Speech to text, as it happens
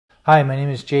Hi, my name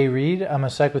is Jayreid. I'm a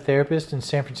psychotherapist in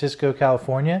San Francisco,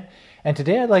 California, and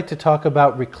today I'd like to talk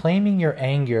about reclaiming your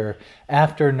anger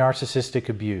after narcissistic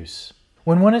abuse.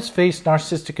 When one has faced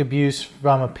narcissistic abuse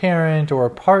from a parent or a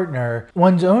partner,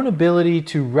 one's own ability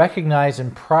to recognize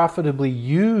and profitably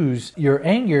use your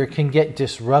anger can get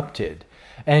disrupted.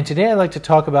 And today I'd like to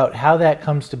talk about how that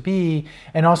comes to be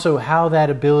and also how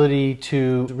that ability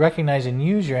to recognize and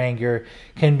use your anger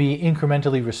can be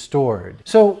incrementally restored.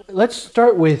 So let's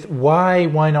start with why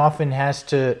one often has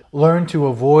to learn to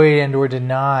avoid and or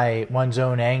deny one's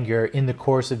own anger in the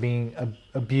course of being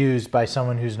abused by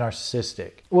someone who's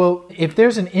narcissistic. Well, if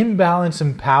there's an imbalance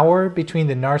in power between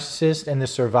the narcissist and the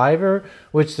survivor,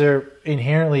 which there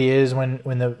inherently is when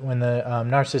the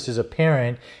narcissist is a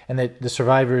parent and the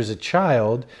survivor is a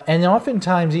child, and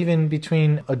oftentimes even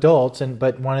between adults,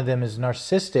 but one of them is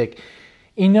narcissistic,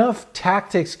 enough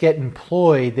tactics get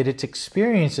employed that it's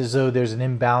experienced as though there's an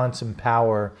imbalance in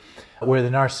power where the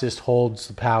narcissist holds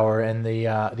the power and the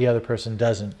other person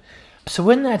doesn't. So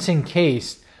when that's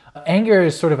encased, anger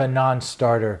is sort of a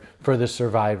non-starter for the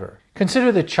survivor.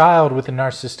 Consider the child with a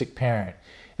narcissistic parent.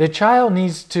 The child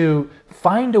needs to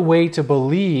find a way to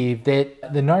believe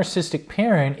that the narcissistic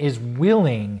parent is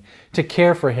willing to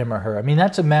care for him or her. I mean,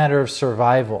 that's a matter of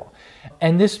survival.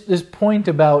 And this point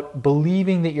about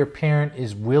believing that your parent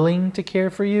is willing to care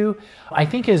for you, I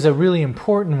think is a really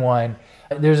important one.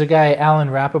 There's a guy, Alan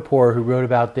Rappaport, who wrote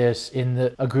about this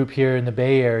in a group here in the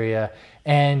Bay Area.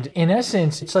 And in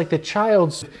essence, it's like the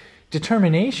child's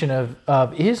determination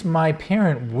of is my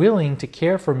parent willing to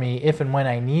care for me if and when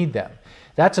I need them?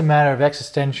 That's a matter of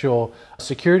existential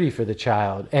security for the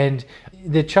child. And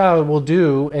the child will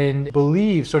do and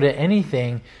believe sort of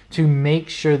anything to make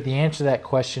sure the answer to that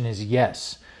question is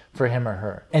yes for him or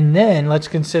her. And then let's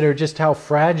consider just how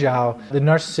fragile the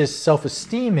narcissist's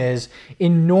self-esteem is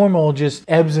in normal just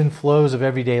ebbs and flows of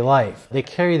everyday life. They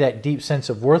carry that deep sense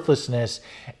of worthlessness,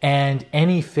 and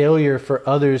any failure for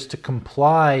others to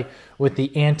comply with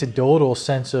the anecdotal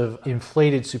sense of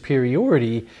inflated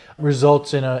superiority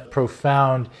results in a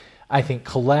profound, I think,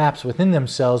 collapse within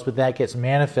themselves, but that gets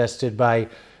manifested by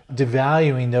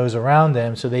devaluing those around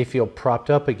them so they feel propped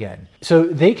up again. So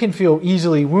they can feel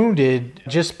easily wounded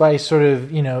just by sort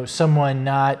of, someone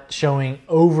not showing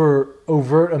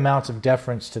overt amounts of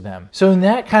deference to them. So in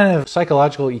that kind of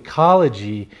psychological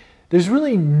ecology, there's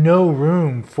really no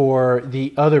room for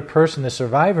the other person, the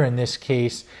survivor in this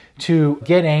case, to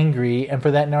get angry and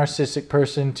for that narcissistic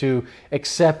person to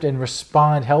accept and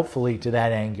respond helpfully to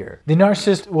that anger. The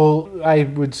narcissist I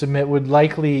would submit, would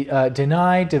likely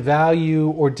deny, devalue,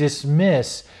 or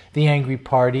dismiss the angry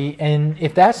party. And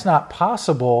if that's not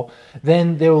possible,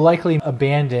 then they will likely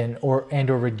abandon or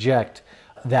reject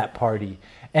that party.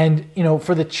 And,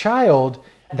 for the child,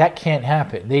 that can't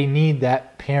happen. They need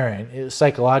that parent,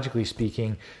 psychologically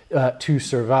speaking, to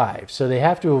survive. So they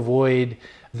have to avoid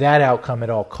that outcome at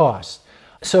all costs.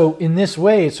 So in this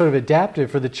way, it's sort of adaptive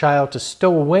for the child to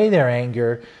stow away their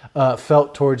anger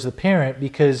felt towards the parent,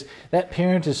 because that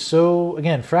parent is so,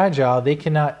 again, fragile, they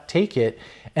cannot take it.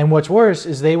 And what's worse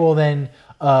is they will then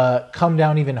come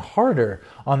down even harder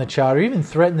on the child, or even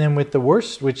threaten them with the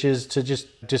worst, which is to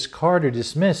just discard or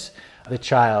dismiss the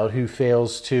child who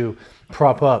fails to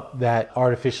prop up that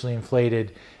artificially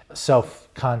inflated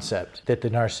self-concept that the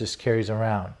narcissist carries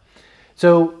around.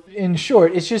 So in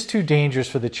short, it's just too dangerous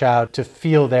for the child to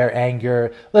feel their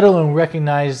anger, let alone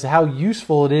recognize how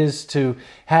useful it is to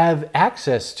have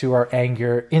access to our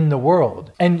anger in the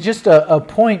world. And just a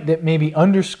point that maybe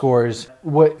underscores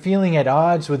what feeling at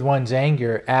odds with one's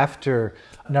anger after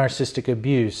narcissistic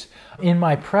abuse. In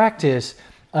my practice,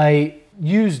 I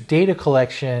use data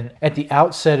collection at the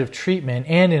outset of treatment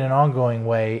and in an ongoing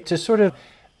way to sort of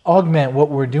augment what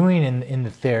we're doing in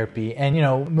the therapy. And,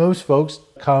 most folks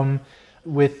come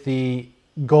with the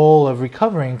goal of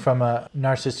recovering from a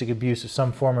narcissistic abuse of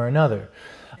some form or another.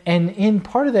 And in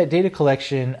part of that data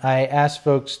collection, I ask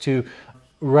folks to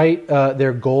write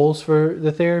their goals for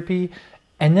the therapy,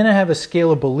 and then I have a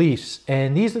scale of beliefs.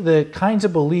 And these are the kinds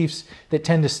of beliefs that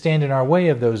tend to stand in our way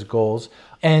of those goals.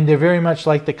 And they're very much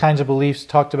like the kinds of beliefs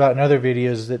talked about in other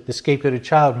videos that the scapegoated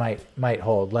child might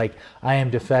hold, like I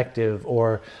am defective,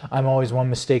 or I'm always one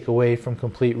mistake away from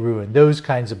complete ruin, those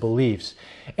kinds of beliefs.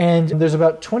 And there's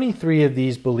about 23 of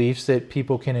these beliefs that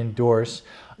people can endorse.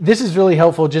 This is really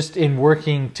helpful just in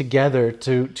working together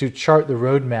to chart the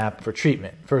roadmap for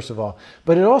treatment, first of all.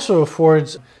 But it also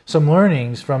affords some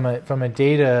learnings from a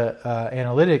data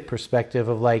analytic perspective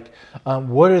of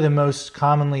what are the most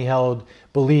commonly held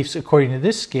beliefs according to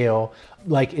this scale,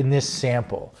 like in this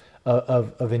sample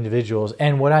of individuals.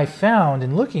 And what I found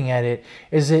in looking at it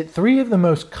is that 3 of the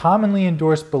most commonly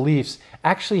endorsed beliefs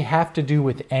actually have to do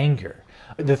with anger.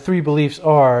 The three beliefs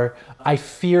are: I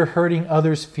fear hurting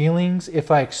others' feelings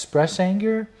if I express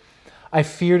anger, I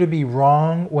fear to be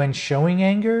wrong when showing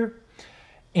anger,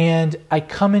 and I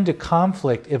come into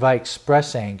conflict if I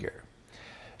express anger.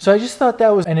 So I just thought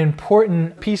that was an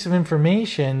important piece of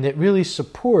information that really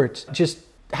supports just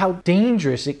how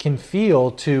dangerous it can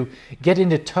feel to get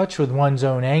into touch with one's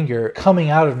own anger coming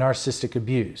out of narcissistic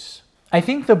abuse. I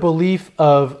think the belief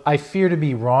of I fear to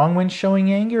be wrong when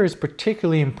showing anger is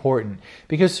particularly important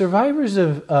because survivors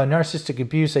of narcissistic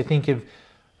abuse, I think, have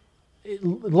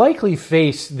likely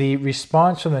faced the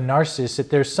response from the narcissist that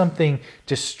there's something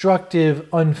destructive,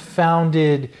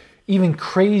 unfounded, even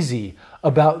crazy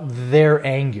about their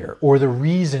anger or the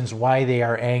reasons why they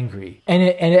are angry. And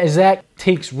as that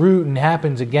takes root and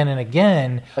happens again and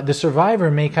again, the survivor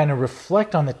may kind of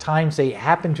reflect on the times they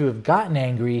happen to have gotten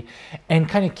angry and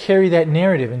kind of carry that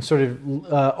narrative and sort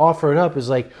of offer it up as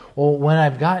like, well, when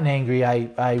I've gotten angry,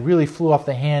 I really flew off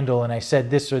the handle and I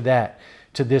said this or that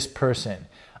to this person,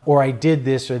 or I did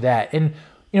this or that. And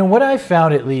what I've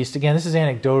found, at least, again, this is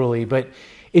anecdotally, but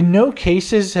in no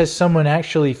cases has someone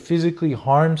actually physically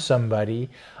harmed somebody.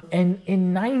 And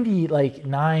in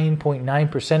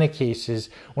 99.9% of cases,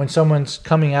 when someone's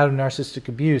coming out of narcissistic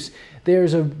abuse,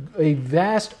 there's a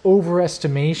vast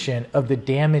overestimation of the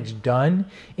damage done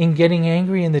in getting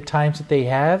angry in the times that they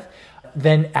have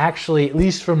than actually, at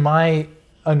least from my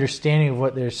understanding of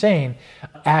what they're saying,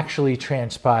 actually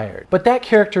transpired. But that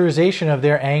characterization of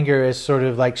their anger as sort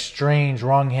of like strange,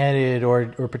 wrong-headed, or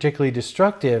particularly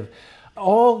destructive,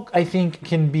 all, I think,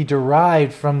 can be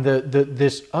derived from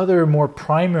this other more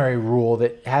primary rule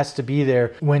that has to be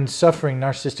there when suffering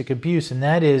narcissistic abuse, and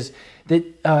that is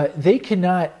that they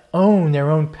cannot own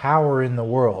their own power in the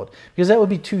world, because that would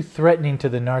be too threatening to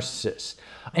the narcissist.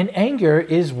 And anger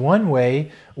is one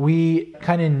way we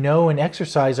kind of know and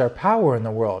exercise our power in the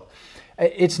world.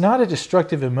 It's not a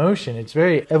destructive emotion. It's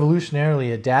very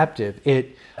evolutionarily adaptive.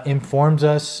 It informs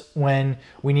us when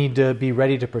we need to be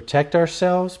ready to protect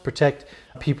ourselves, protect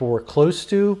people we're close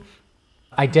to,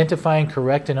 identifying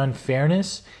correct and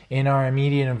unfairness in our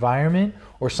immediate environment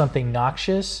or something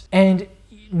noxious. And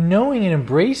knowing and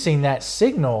embracing that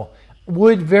signal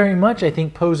would very much, I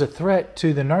think, pose a threat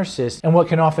to the narcissist. And what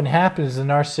can often happen is the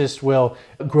narcissist will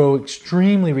grow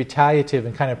extremely retaliative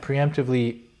and kind of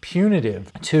preemptively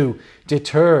punitive to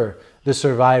deter the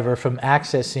survivor from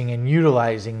accessing and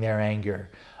utilizing their anger,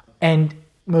 and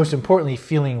most importantly,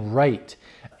 feeling right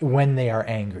when they are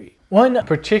angry. One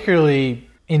particularly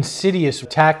insidious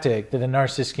tactic that a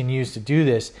narcissist can use to do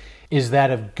this is that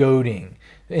of goading.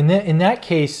 In that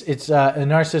case, it's a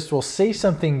narcissist will say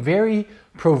something very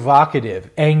provocative,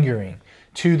 angering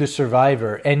to the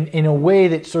survivor, and in a way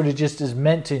that sort of just is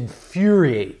meant to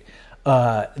infuriate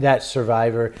that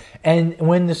survivor. And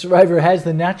when the survivor has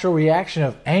the natural reaction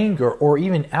of anger or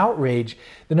even outrage,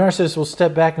 the narcissist will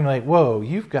step back and be like, "Whoa,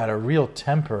 you've got a real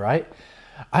temper.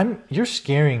 You're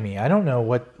scaring me. I don't know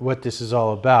what this is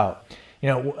all about."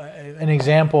 An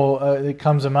example that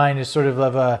comes to mind is sort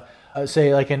of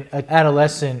say like an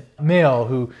adolescent male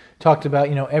who talked about,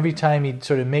 every time he'd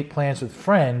sort of make plans with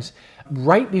friends,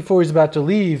 right before he's about to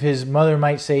leave, his mother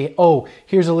might say, "Oh,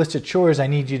 here's a list of chores I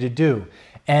need you to do."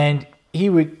 And he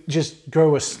would just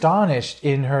grow astonished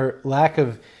in her lack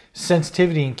of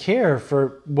sensitivity and care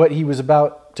for what he was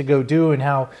about to go do and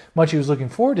how much he was looking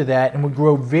forward to that, and would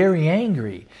grow very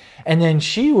angry. And then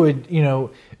she would,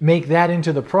 make that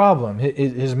into the problem,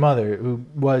 his mother, who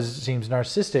seems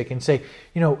narcissistic, and say,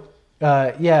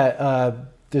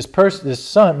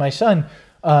 my son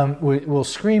will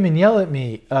scream and yell at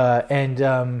me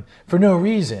and for no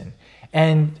reason.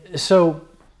 And so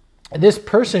this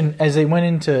person, as they went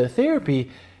into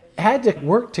therapy, had to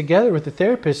work together with the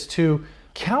therapist to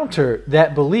counter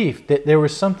that belief that there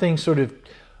was something sort of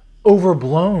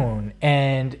overblown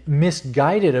and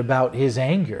misguided about his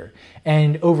anger,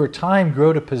 and over time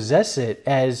grow to possess it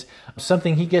as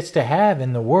something he gets to have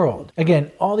in the world.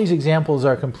 Again, all these examples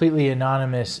are completely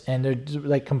anonymous, and they're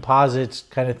like composites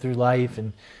kind of through life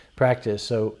and practice,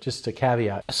 so just a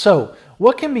caveat. So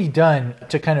what can be done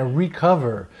to kind of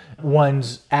recover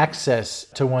one's access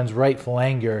to one's rightful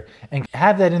anger and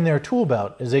have that in their tool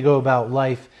belt as they go about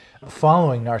life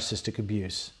following narcissistic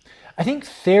abuse? I think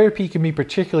therapy can be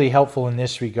particularly helpful in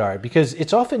this regard, because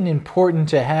it's often important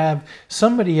to have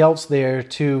somebody else there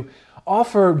to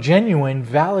offer genuine,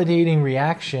 validating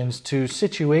reactions to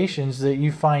situations that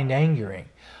you find angering.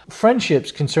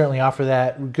 Friendships can certainly offer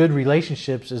that, good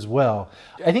relationships as well.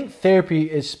 I think therapy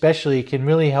especially can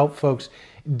really help folks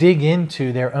dig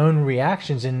into their own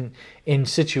reactions in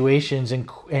situations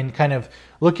and kind of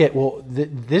look at, well,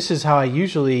 this is how I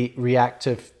usually react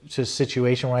to a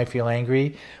situation where I feel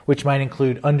angry, which might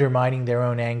include undermining their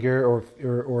own anger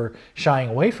or shying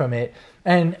away from it.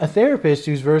 And a therapist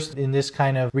who's versed in this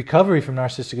kind of recovery from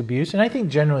narcissistic abuse, and I think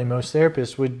generally most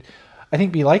therapists would, I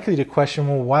think, be likely to question,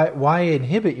 well, why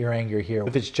inhibit your anger here?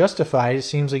 If it's justified, it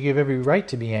seems like you have every right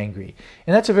to be angry.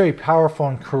 And that's a very powerful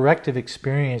and corrective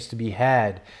experience to be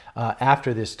had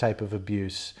after this type of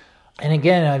abuse. And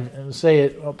again, I say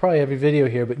it probably every video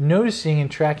here, but noticing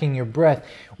and tracking your breath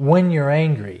when you're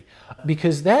angry,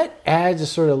 because that adds a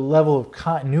sort of level of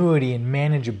continuity and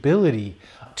manageability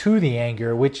to the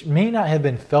anger, which may not have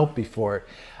been felt before.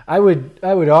 I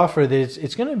would offer that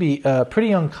it's going to be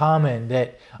pretty uncommon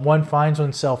that one finds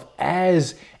oneself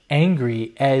as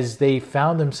angry as they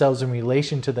found themselves in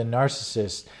relation to the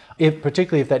narcissist,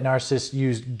 particularly if that narcissist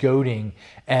used goading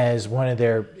as one of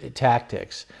their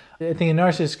tactics. I think a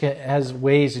narcissist has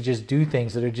ways to just do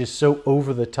things that are just so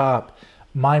over the top,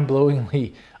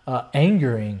 mind-blowingly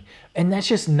angering, and that's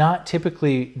just not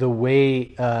typically the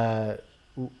way.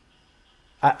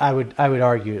 I would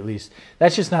argue, at least,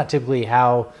 that's just not typically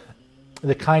how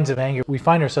the kinds of anger we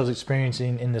find ourselves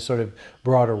experiencing in the sort of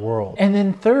broader world. And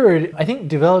then third, I think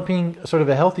developing sort of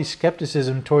a healthy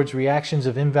skepticism towards reactions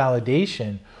of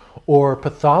invalidation or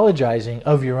pathologizing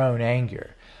of your own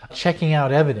anger. Checking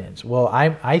out evidence. Well,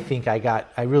 I think I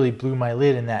really blew my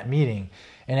lid in that meeting,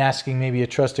 and asking maybe a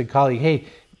trusted colleague, hey,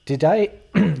 did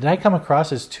I come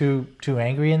across as too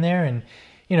angry in there? And,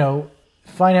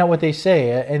 find out what they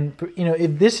say. And,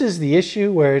 if this is the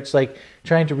issue where it's like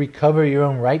trying to recover your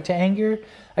own right to anger,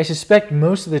 I suspect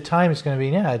most of the time it's going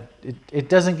to be, it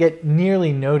doesn't get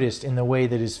nearly noticed in the way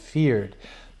that is feared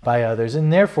by others.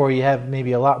 And therefore, you have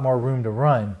maybe a lot more room to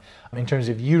run in terms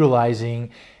of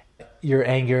utilizing your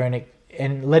anger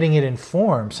and letting it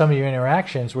inform some of your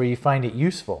interactions where you find it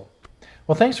useful.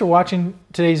 Well, thanks for watching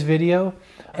today's video.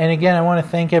 And again, I want to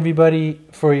thank everybody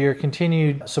for your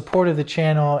continued support of the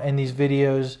channel and these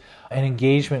videos and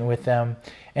engagement with them.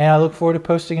 And I look forward to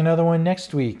posting another one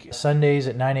next week, Sundays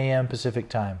at 9 a.m. Pacific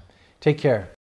time. Take care.